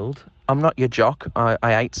chubby build. I'm not your jock. I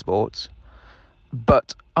hate sports.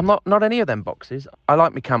 But I'm not any of them boxes. I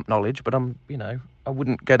like my camp knowledge, but I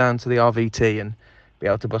wouldn't go down to the RVT and be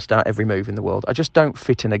able to bust out every move in the world. I just don't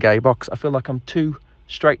fit in a gay box. I feel like I'm too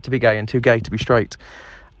straight to be gay and too gay to be straight.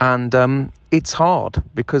 And it's hard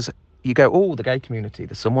because you go, the gay community,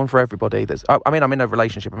 there's someone for everybody. I'm in a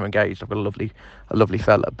relationship, I'm engaged, I've got a lovely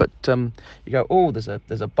fella. But you go, there's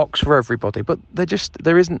a box for everybody. But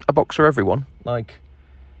there isn't a box for everyone.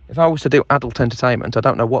 If I was to do adult entertainment, I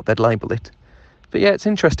don't know what they'd label it. But yeah, it's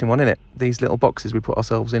an interesting one, isn't it? These little boxes we put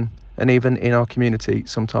ourselves in. And even in our community,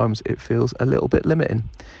 sometimes it feels a little bit limiting.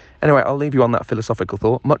 Anyway, I'll leave you on that philosophical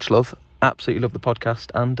thought. Much love. Absolutely love the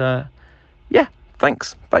podcast. And yeah,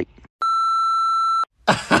 thanks. Bye.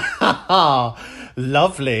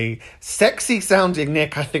 Lovely. Sexy sounding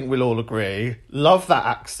Nick, I think we'll all agree. Love that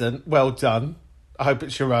accent. Well done. I hope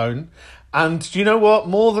it's your own. And do you know what?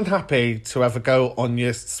 More than happy to have a go on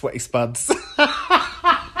your sweaty spuds.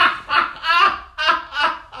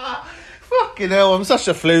 Fucking hell, I'm such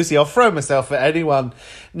a floozy. I'll throw myself at anyone.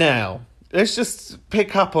 Now, let's just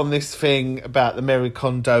pick up on this thing about the Marie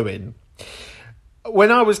Kondoing.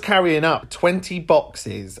 When I was carrying up 20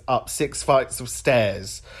 boxes up 6 flights of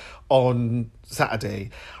stairs on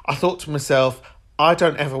Saturday, I thought to myself, I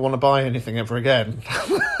don't ever want to buy anything ever again.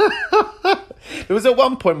 There was at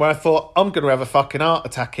one point where I thought, I'm going to have a fucking heart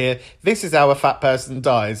attack here. This is how a fat person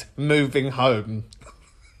dies, moving home.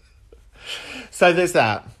 So there's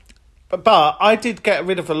that. But I did get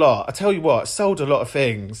rid of a lot. I tell you what, sold a lot of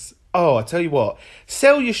things. Oh, I tell you what,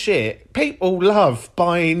 sell your shit. People love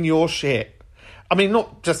buying your shit. I mean,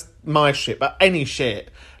 not just my shit, but any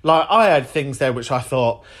shit. Like, I had things there which I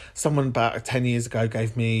thought someone about 10 years ago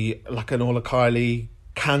gave me like an Ola Kylie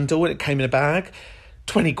candle and it came in a bag.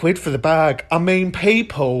 20 quid for the bag. I mean,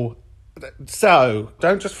 people. So,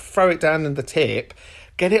 don't just throw it down in the tip.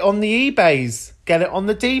 Get it on the eBays. Get it on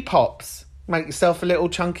the Depop. Make yourself a little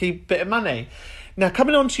chunky bit of money. Now,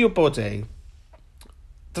 coming on to your body,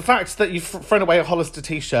 the fact that you've thrown away a Hollister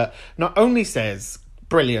t-shirt not only says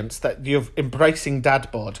brilliant that you're embracing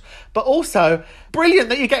dad bod, but also brilliant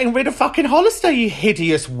that you're getting rid of fucking Hollister, you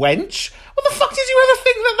hideous wench. What the fuck did you ever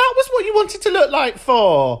think that was what you wanted to look like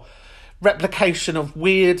for? Replication of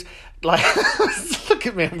weird, like, look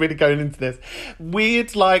at me, I'm really going into this.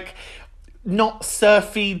 Weird, like, not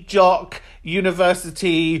surfy jock,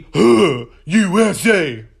 university,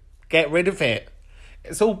 USA. Get rid of it.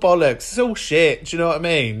 It's all bollocks. It's all shit. Do you know what I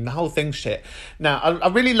mean? The whole thing's shit. Now, I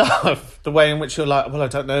really love the way in which you're like, well, I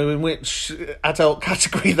don't know in which adult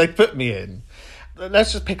category they put me in.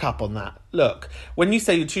 Let's just pick up on that. Look, when you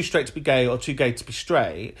say you're too straight to be gay or too gay to be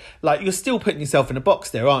straight, like, you're still putting yourself in a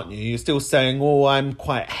box there, aren't you? You're still saying, oh, I'm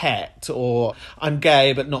quite het, or I'm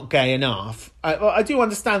gay but not gay enough. I do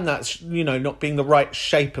understand that, you know, not being the right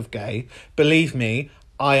shape of gay. Believe me,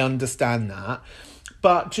 I understand that.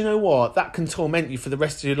 But do you know what? That can torment you for the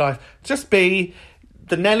rest of your life. Just be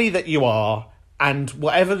the Nelly that you are, and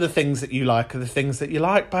whatever the things that you like are the things that you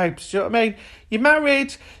like, babes. Do you know what I mean? You're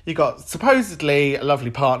married, you got supposedly a lovely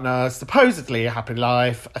partner, supposedly a happy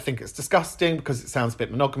life. I think it's disgusting because it sounds a bit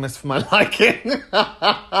monogamous for my liking.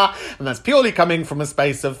 And that's purely coming from a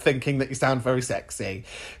space of thinking that you sound very sexy.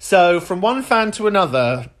 So from one fan to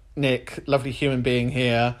another, Nick, lovely human being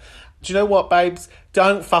here, do you know what, babes?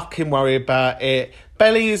 Don't fucking worry about it.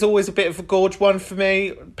 Belly is always a bit of a gorge one for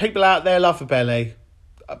me. People out there love a belly.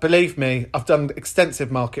 Believe me, I've done extensive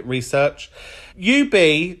market research. You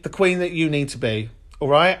be the queen that you need to be, all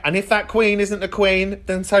right? And if that queen isn't a queen,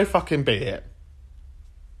 then so fucking be it.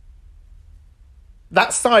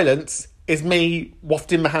 That silence is me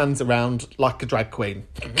wafting my hands around like a drag queen.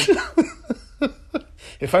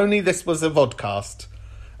 If only this was a vodcast.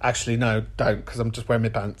 Actually, no, don't, because I'm just wearing my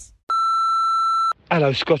pants.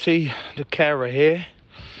 Hello, Scotty, the carer here.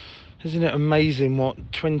 Isn't it amazing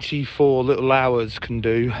what 24 little hours can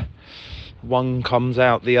do? One comes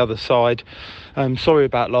out the other side. Sorry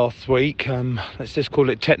about last week. Let's just call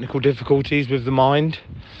it technical difficulties with the mind.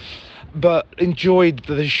 But enjoyed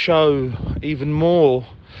the show even more.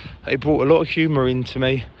 It brought a lot of humour into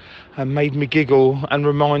me and made me giggle and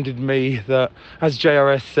reminded me that, as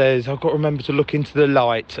JRS says, I've got to remember to look into the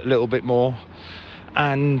light a little bit more.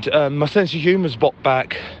 And my sense of humour's brought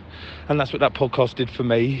back, and that's what that podcast did for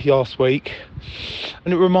me last week.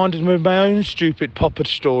 And it reminded me of my own stupid popper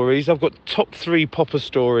stories. I've got top 3 popper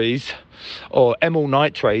stories, or amyl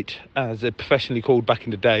nitrate, as they're professionally called back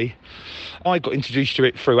in the day. I got introduced to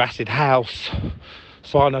it through Acid House.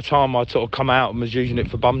 So by the time I sort of come out and was using it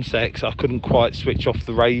for bum sex, I couldn't quite switch off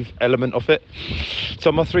the rave element of it.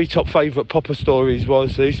 So my 3 top favourite popper stories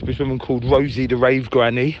was, there used to be a woman called Rosie the Rave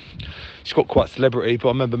Granny. She got quite celebrity, but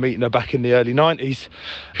I remember meeting her back in the early 90s.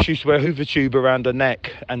 She used to wear a Hoover tube around her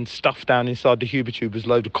neck, and stuffed down inside the Hoover tube was a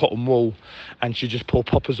load of cotton wool, and she'd just pour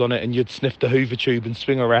poppers on it and you'd sniff the Hoover tube and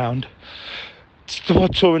swing around.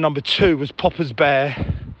 Story number 2 was Popper's Bear.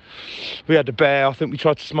 We had a bear. I think we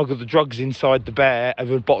tried to smuggle the drugs inside the bear and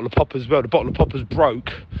a bottle of poppers. Well, the bottle of poppers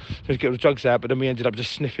broke, so we get the drugs out, but then we ended up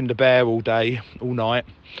just sniffing the bear all day, all night.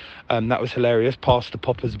 That was hilarious. Past the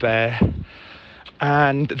Popper's Bear.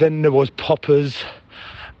 And then there was Poppers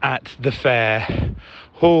at the fair.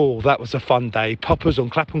 Oh, that was a fun day. Poppers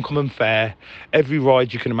on Clapham Common Fair. Every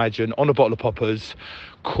ride you can imagine, on a bottle of poppers.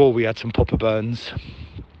 Cool, we had some popper burns.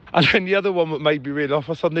 And then the other one that made me really laugh,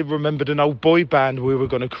 I suddenly remembered an old boy band we were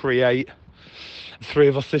going to create. 3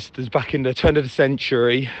 of our sisters back in the turn of the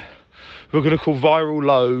century. We were going to call Viral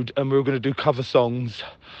Load, and we were going to do cover songs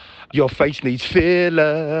Your face needs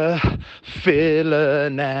filler, filler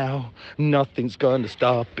now. Nothing's gonna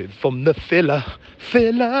stop it from the filler.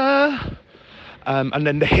 And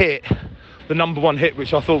then the hit, the number one hit,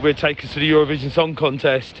 which I thought would take us to the Eurovision Song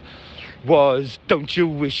Contest, was Don't You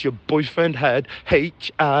Wish Your Boyfriend Had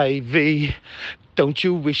HIV? Don't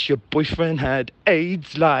you wish your boyfriend had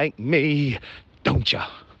AIDS like me? Don't ya?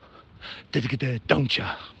 Don't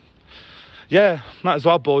ya? Yeah, that was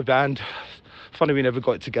our boy band. Funny we never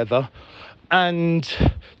got it together. And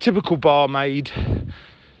typical barmaid,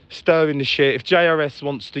 stirring the shit. If JRS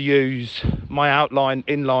wants to use my outline,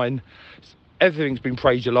 inline, everything's been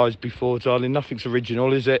plagiarised before, darling. Nothing's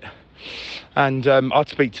original, is it? And I'd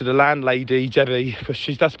speak to the landlady, Debbie,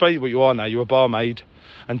 because that's basically what you are now. You're a barmaid.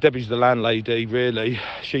 And Debbie's the landlady, really.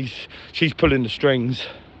 She's pulling the strings.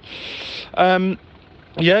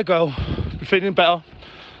 Yeah, girl, I'm feeling better.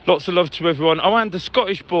 Lots of love to everyone. Oh, and the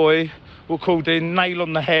Scottish boy were called in Nail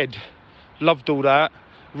on the Head. Loved all that.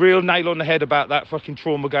 Real nail on the head about that fucking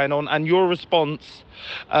trauma going on. And your response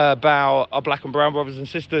about our black and brown brothers and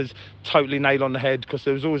sisters, totally nail on the head, because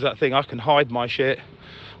there was always that thing, I can hide my shit,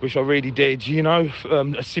 which I really did, you know,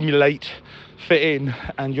 assimilate, fit in.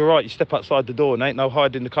 And you're right, you step outside the door and ain't no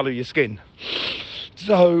hiding the colour of your skin.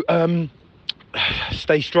 So,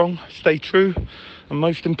 stay strong, stay true, and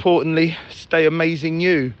most importantly, stay amazing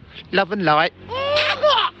you. Love and light.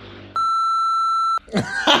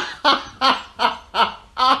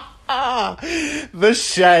 The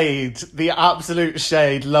shade, the absolute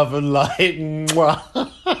shade, love and light.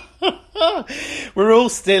 We're all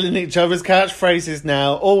stealing each other's catchphrases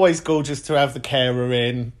now. Always gorgeous to have the carer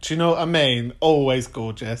in. Do you know what I mean? Always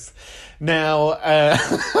gorgeous. Now,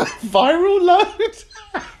 viral load.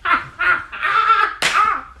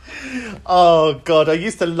 Oh, God, I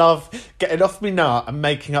used to love getting off me nut and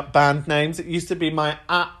making up band names. It used to be my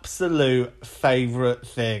absolute favourite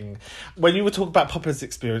thing. When you were talking about Popper's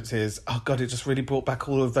experiences, oh, God, it just really brought back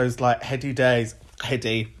all of those, like,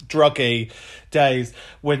 druggy days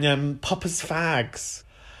when Popper's fags.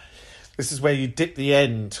 This is where you dip the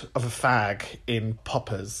end of a fag in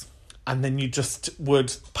Poppers and then you just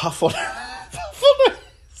would puff on it.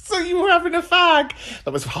 So you were having a fag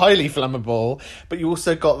that was highly flammable, but you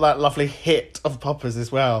also got that lovely hit of Poppers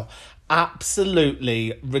as well.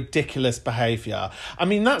 Absolutely ridiculous behaviour. I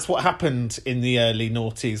mean, that's what happened in the early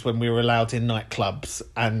noughties when we were allowed in nightclubs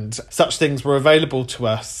and such things were available to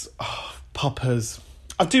us. Oh, Poppers.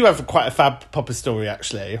 I do have quite a fab Popper story,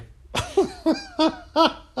 actually.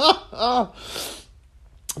 A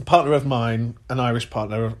partner of mine, an Irish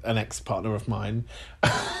partner, an ex-partner of mine,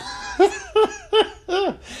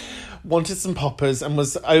 wanted some Poppers and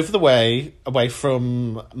was over the way away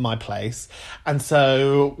from my place, and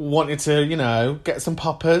so wanted to, you know, get some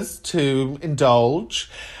Poppers to indulge.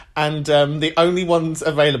 And the only ones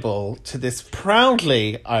available to this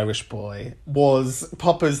proudly Irish boy was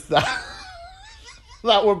Poppers that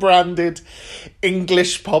that were branded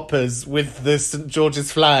English Poppers with the St.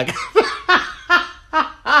 George's flag.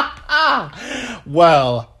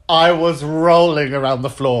 Well, I was rolling around the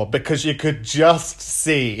floor because you could just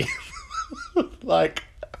see, like,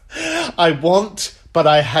 I want, but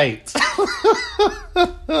I hate.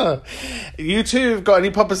 You two have got any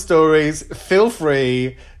Popper stories, feel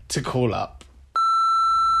free to call up.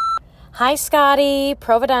 Hi, Scotty.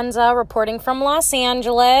 Providenza reporting from Los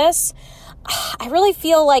Angeles. I really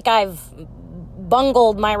feel like I've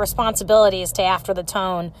bungled my responsibilities to After the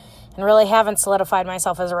Tone and really haven't solidified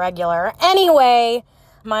myself as a regular. Anyway,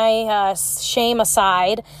 my shame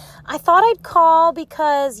aside, I thought I'd call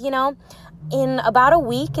because, you know, in about a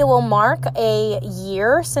week it will mark a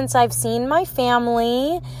year since I've seen my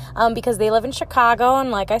family because they live in Chicago, and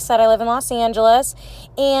like I said, I live in Los Angeles.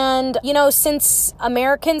 And, you know, since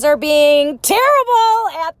Americans are being terrible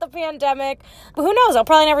at the pandemic, who knows, I'll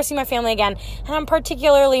probably never see my family again. And I'm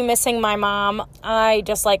particularly missing my mom. I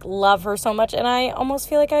just, like, love her so much, and I almost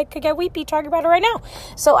feel like I could get weepy talking about her right now.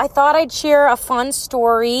 So I thought I'd share a fun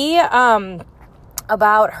story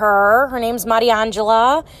about her. Her name's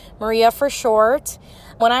Mariangela, Maria for short.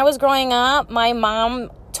 When I was growing up, my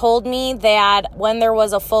mom told me that when there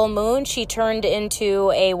was a full moon, she turned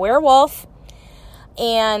into a werewolf.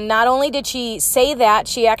 And not only did she say that,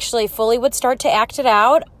 she actually fully would start to act it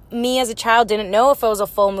out. Me as a child didn't know if it was a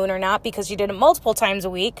full moon or not because she did it multiple times a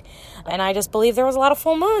week. And I just believed there was a lot of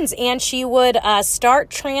full moons. And she would start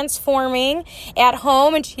transforming at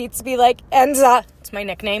home, and she'd be like, Enza, it's that's my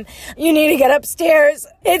nickname. You need to get upstairs.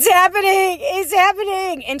 It's happening. It's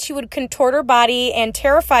happening. And she would contort her body and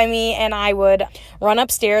terrify me, and I would run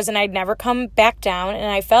upstairs, and I'd never come back down. And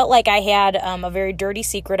I felt like I had a very dirty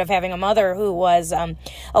secret of having a mother who was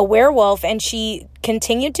a werewolf, and she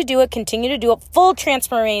continued to do it, full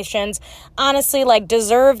transformations, honestly, like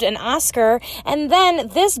deserved an Oscar. And then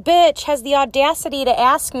this bitch has the audacity to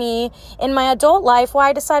ask me in my adult life why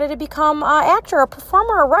I decided to become an actor, a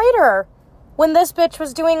performer, a writer, when this bitch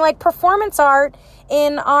was doing like performance art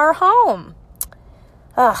in our home.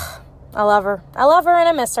 Ugh, I love her and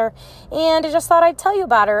I miss her. And I just thought I'd tell you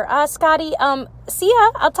about her. Scotty, see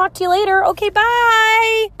ya. I'll talk to you later. Okay,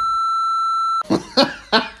 bye.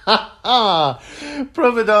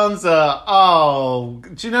 Providanza. Oh,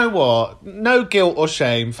 do you know what? No guilt or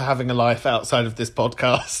shame for having a life outside of this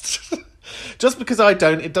podcast. Just because I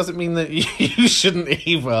don't, it doesn't mean that you shouldn't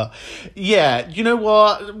either. Yeah, you know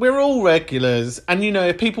what? We're all regulars. And, you know,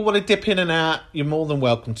 if people want to dip in and out, you're more than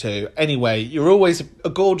welcome to. Anyway, you're always a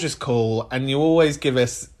gorgeous call, and you always give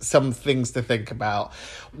us some things to think about.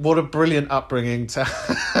 What a brilliant upbringing to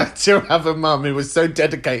have a mum who was so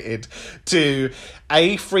dedicated to,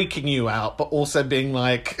 A, freaking you out, but also being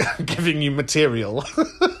like, giving you material.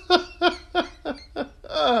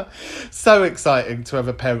 So exciting to have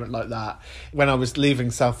a parent like that. When I was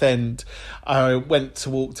leaving Southend, I went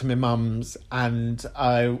to walk to my mum's, and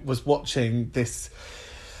I was watching this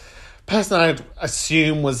person I'd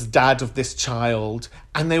assume was dad of this child,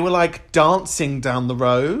 and they were like dancing down the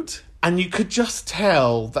road, and you could just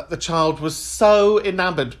tell that the child was so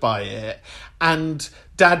enamoured by it, and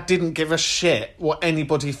dad didn't give a shit what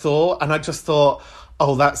anybody thought. And I just thought,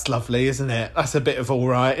 oh, that's lovely, isn't it? That's a bit of all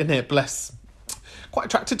right, isn't it? Bless. Quite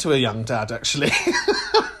attracted to a young dad, actually.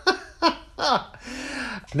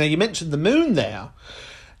 Now, you mentioned the moon there.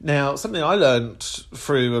 Now, something I learned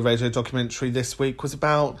through a radio documentary this week was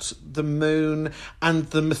about the moon and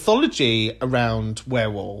the mythology around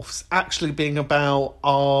werewolves actually being about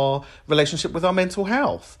our relationship with our mental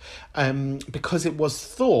health. Because it was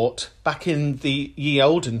thought back in the ye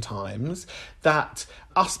olden times that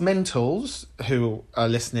us mentals who are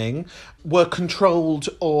listening were controlled,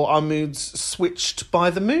 or our moods switched by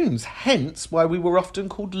the moons, hence why we were often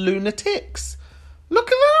called lunatics.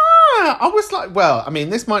 Look at that! I was like, well, I mean,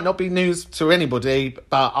 this might not be news to anybody,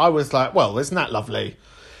 but I was like, well, isn't that lovely?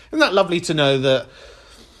 Isn't that lovely to know that...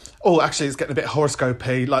 Oh, actually, it's getting a bit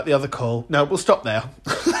horoscopy, like the other call. No, we'll stop there.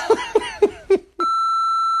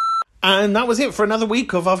 And that was it for another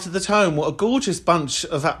week of After the Tone. What a gorgeous bunch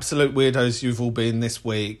of absolute weirdos you've all been this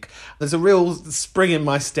week. There's a real spring in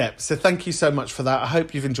my step, so thank you so much for that. I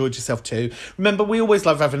hope you've enjoyed yourself too. Remember, we always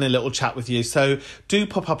love having a little chat with you, so do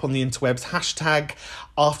pop up on the interwebs, hashtag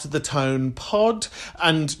After the Tone Pod,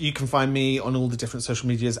 and you can find me on all the different social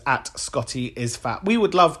medias at Scotty is Fat. We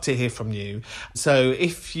would love to hear from you. So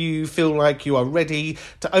if you feel like you are ready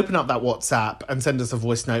to open up that WhatsApp and send us a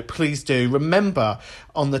voice note, please do. Remember,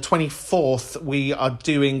 on the 24th, we are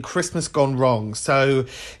doing Christmas Gone Wrong. So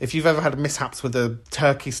if you've ever had mishaps with a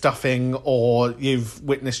turkey stuffing, or you've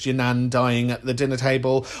witnessed your nan dying at the dinner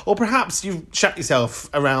table, or perhaps you've shut yourself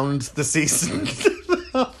around the season,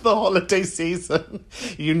 the holiday season,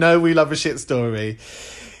 you know we love a shit story.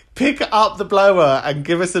 Pick up the blower and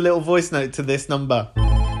give us a little voice note to this number.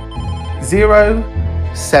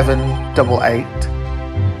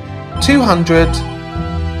 0788 200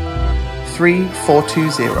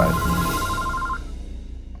 3420.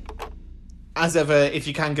 As ever, if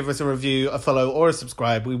you can give us a review, a follow or a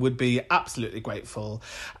subscribe, we would be absolutely grateful.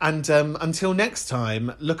 And until next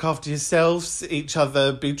time, look after yourselves, each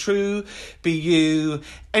other, be true, be you,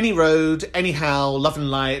 any road, anyhow, love and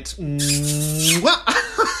light.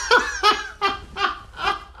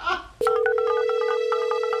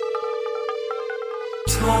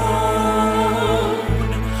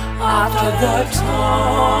 After the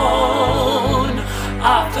tone,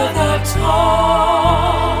 after the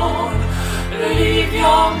tone, leave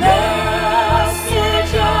your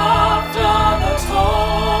message after the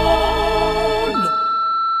tone.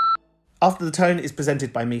 After the Tone is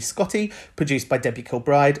presented by me, Scotty, produced by Debbie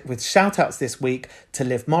Kilbride, with shout-outs this week to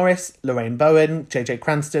Liv Morris, Lorraine Bowen, JJ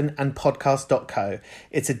Cranston, and Podcast.co.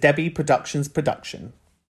 It's a Debbie Productions production.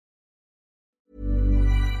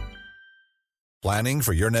 Planning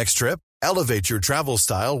for your next trip? Elevate your travel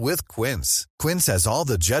style with Quince. Quince has all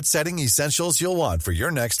the jet-setting essentials you'll want for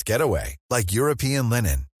your next getaway, like European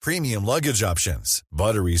linen, premium luggage options,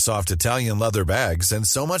 buttery soft Italian leather bags, and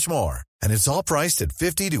so much more. And it's all priced at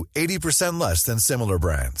 50 to 80% less than similar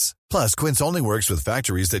brands. Plus, Quince only works with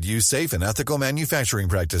factories that use safe and ethical manufacturing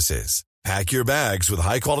practices. Pack your bags with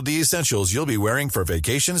high-quality essentials you'll be wearing for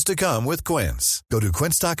vacations to come with Quince. Go to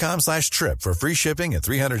quince.com/trip for free shipping and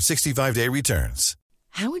 365-day returns.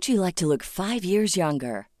 How would you like to look 5 years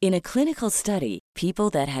younger? In a clinical study, people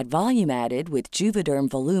that had volume added with Juvederm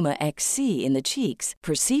Voluma XC in the cheeks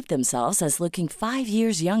perceived themselves as looking 5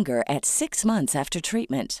 years younger at 6 months after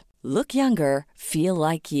treatment. Look younger, feel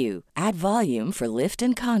like you. Add volume for lift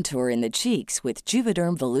and contour in the cheeks with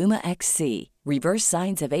Juvederm Voluma XC. Reverse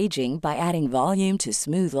signs of aging by adding volume to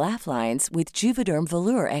smooth laugh lines with Juvederm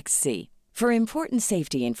Volure XC. For important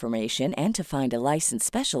safety information and to find a licensed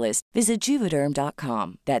specialist, visit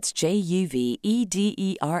Juvederm.com. That's JUVEDERM.com.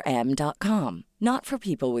 Not for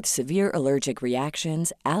people with severe allergic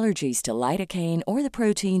reactions, allergies to lidocaine, or the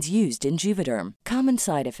proteins used in Juvederm. Common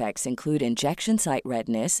side effects include injection site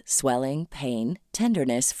redness, swelling, pain,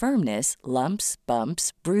 tenderness, firmness, lumps,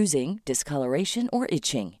 bumps, bruising, discoloration, or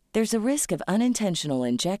itching. There's a risk of unintentional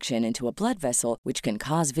injection into a blood vessel, which can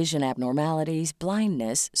cause vision abnormalities,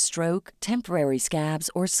 blindness, stroke, temporary scabs,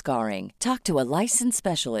 or scarring. Talk to a licensed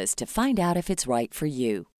specialist to find out if it's right for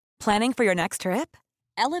you. Planning for your next trip?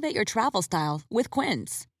 Elevate your travel style with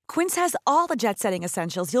Quince. Quince has all the jet-setting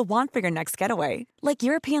essentials you'll want for your next getaway, like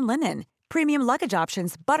European linen, premium luggage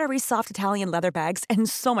options, buttery soft Italian leather bags, and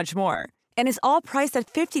so much more. And is all priced at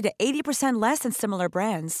 50 to 80% less than similar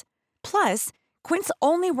brands. Plus, Quince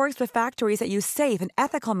only works with factories that use safe and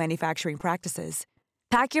ethical manufacturing practices.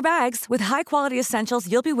 Pack your bags with high-quality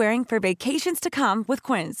essentials you'll be wearing for vacations to come with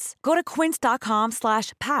Quince. Go to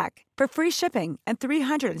quince.com/pack for free shipping and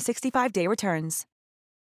 365-day returns.